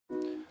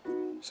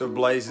So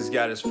Blaze has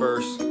got his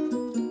first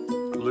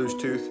loose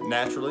tooth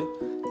naturally.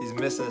 He's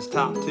missing his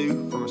top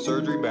tooth from a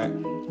surgery back.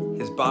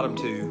 His bottom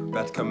tooth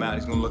about to come out.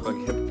 He's gonna look like a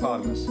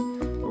hippopotamus.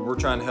 But we're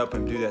trying to help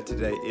him do that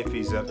today if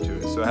he's up to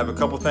it. So I have a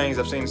couple things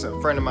I've seen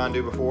a friend of mine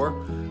do before.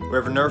 We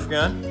have a Nerf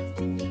gun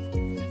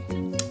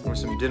with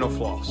some dental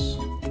floss.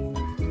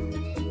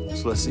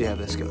 So let's see how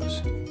this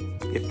goes,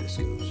 if this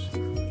goes.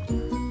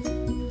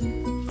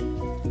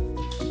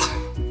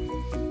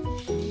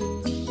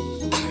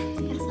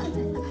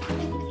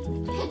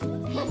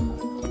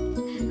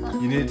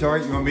 You need a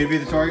target? You want me to be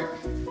the target?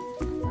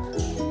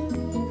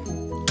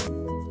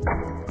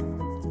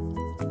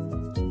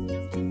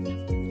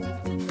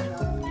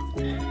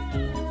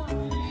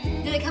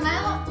 Did it come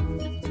out?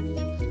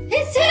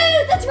 His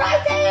tooth! That's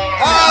right there!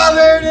 Oh,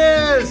 there it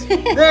is!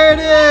 There it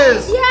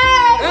is! Yay!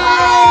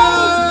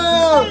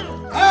 Oh!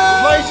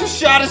 Blaze just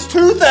shot his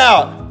tooth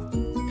out!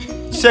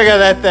 Check out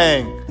that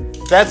thing.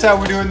 That's how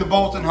we're doing the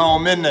Bolton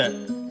home, isn't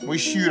it? We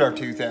shoot our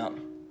tooth out.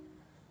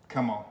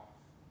 Come on.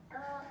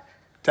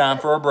 Time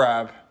for a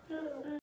bribe.